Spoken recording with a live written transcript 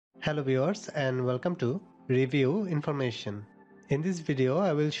Hello viewers and welcome to Review Information. In this video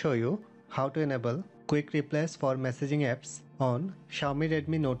I will show you how to enable quick replies for messaging apps on Xiaomi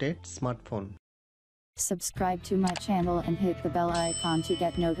Redmi Note 8 smartphone. Subscribe to my channel and hit the bell icon to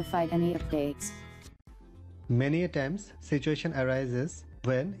get notified any updates. Many a times situation arises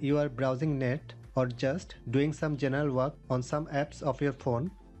when you are browsing net or just doing some general work on some apps of your phone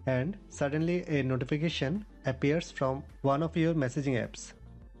and suddenly a notification appears from one of your messaging apps.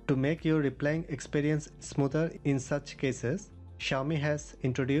 To make your replying experience smoother in such cases, Xiaomi has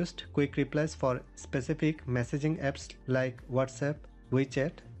introduced quick replies for specific messaging apps like WhatsApp,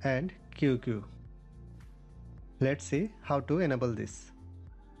 WeChat and QQ. Let's see how to enable this.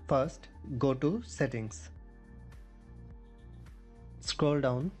 First, go to Settings. Scroll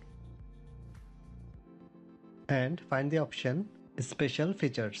down and find the option Special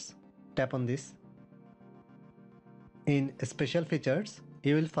Features. Tap on this. In Special Features,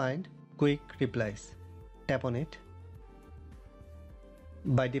 you will find Quick Replies. Tap on it.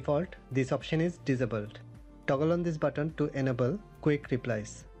 By default, this option is disabled. Toggle on this button to enable Quick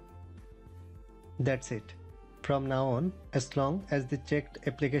Replies. That's it. From now on, as long as the checked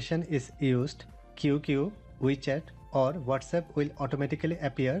application is used, QQ, WeChat or WhatsApp will automatically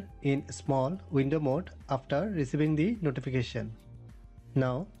appear in small window mode after receiving the notification.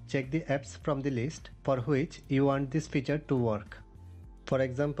 Now check the apps from the list for which you want this feature to work. For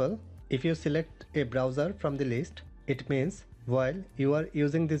example, if you select a browser from the list, it means while you are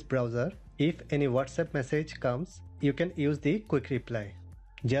using this browser, if any WhatsApp message comes, you can use the quick reply.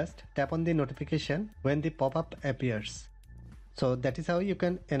 Just tap on the notification when the pop-up appears. So that is how you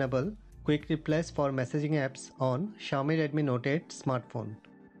can enable quick replies for messaging apps on Xiaomi Redmi Note 8 smartphone.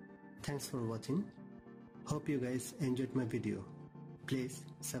 Thanks for watching. Hope you guys enjoyed my video. Please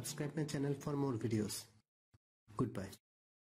subscribe my channel for more videos. Goodbye.